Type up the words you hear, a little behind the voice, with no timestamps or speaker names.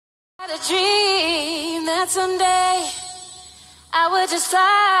I had a dream that someday I would just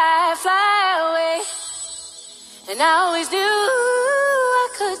fly away. And I always knew I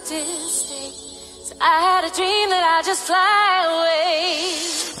couldn't stay. So I had a dream that I'd just fly away.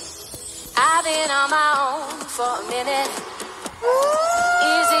 I've been on my own for a minute.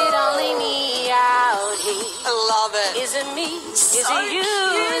 Is it only me out here? I love it. Is it me? Is So it you?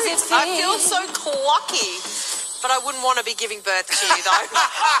 cute. Is it I me? feel so clucky. But I wouldn't want to be giving birth to you, though.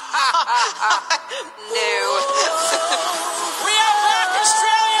 No. We are back,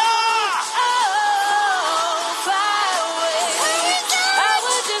 Australia!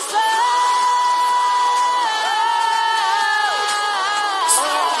 So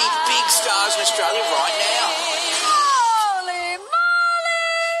many big stars in Australia right now. Holy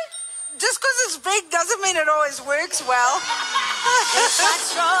moly! Just because it's big doesn't mean it always works well. It's like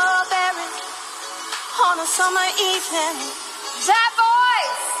strawberry on a summer evening. That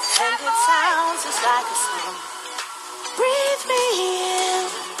voice, and it sounds just like a song. Breathe me in.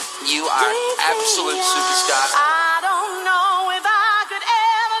 You are an absolute superstar. I don't know if I could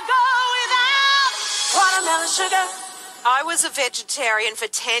ever go without watermelon sugar. I was a vegetarian for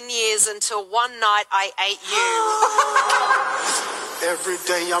 10 years until one night I ate you. Every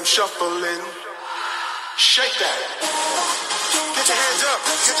day I'm shuffling. Shake that. Get your hands up.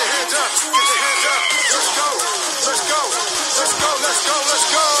 Get your hands up. Get your hands up. Let's go. Let's go. Let's go. Let's go. Let's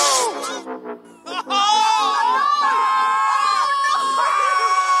go.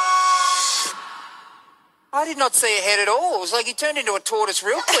 I did not see a head at all. It was like he turned into a tortoise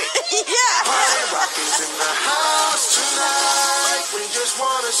real quick. Yeah. Party Rockers in the house tonight. We just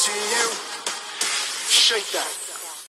want to see you. Shake that.